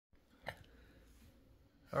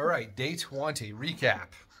All right, day 20,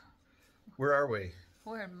 recap. Where are we?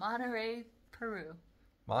 We're in Monterey, Peru.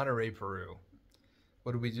 Monterey, Peru.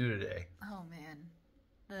 What did we do today? Oh man,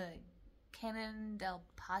 the Canon Del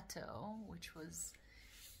Pato, which was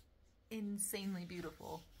insanely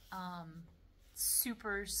beautiful.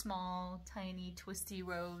 Super small, tiny, twisty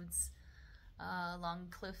roads, long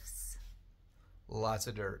cliffs. Lots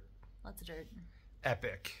of dirt. Lots of dirt.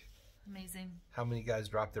 Epic. Amazing. How many guys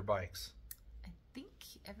dropped their bikes? I think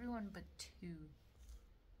everyone but two.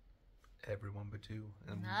 Everyone but two.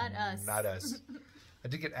 And Not us. Not us. I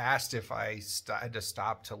did get asked if I had to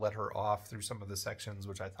stop to let her off through some of the sections,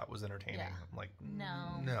 which I thought was entertaining. Yeah. I'm like,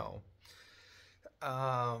 No.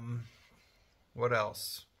 What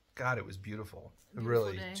else? God, it was beautiful. Beautiful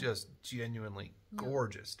really, day. just genuinely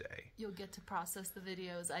gorgeous day. You'll get to process the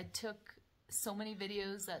videos. I took so many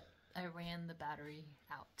videos that I ran the battery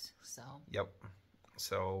out. So. Yep.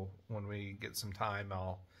 So when we get some time,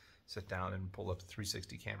 I'll sit down and pull up the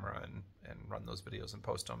 360 camera and run those videos and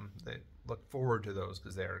post them. They look forward to those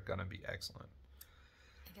because they're going to be excellent.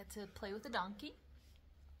 I get to play with the donkey.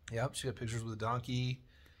 Yep, she got pictures with a donkey.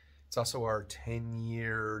 It's also our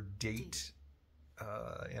 10-year date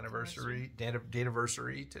anniversary,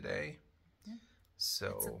 date-anniversary today. Yeah.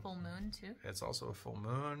 So It's a full moon too. It's also a full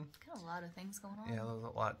moon. Got a lot of things going on. Yeah,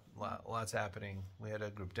 there's lots happening. We had a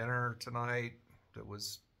group dinner tonight that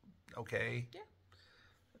was okay. Yeah.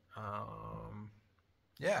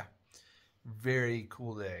 Yeah, very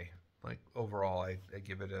cool day. Like overall, I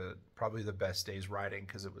give it probably the best day's riding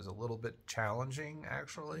because it was a little bit challenging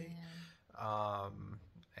actually. Yeah.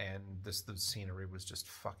 And the scenery was just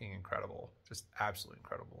fucking incredible, just absolutely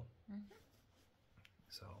incredible. Mm-hmm.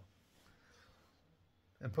 So,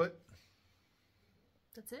 input.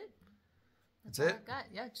 That's it. That's all it? I've got.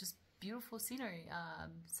 Yeah, just beautiful scenery.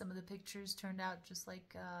 Some of the pictures turned out just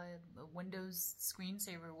like a Windows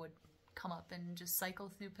screensaver would come up and just cycle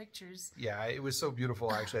through pictures. Yeah, it was so beautiful.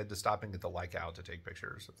 I actually had to stop and get the like out to take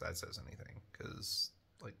pictures, if that says anything, because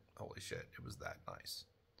like holy shit, it was that nice.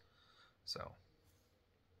 So,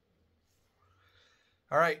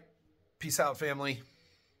 all right, peace out, family.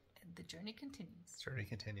 And the journey continues. Journey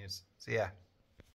continues. See ya.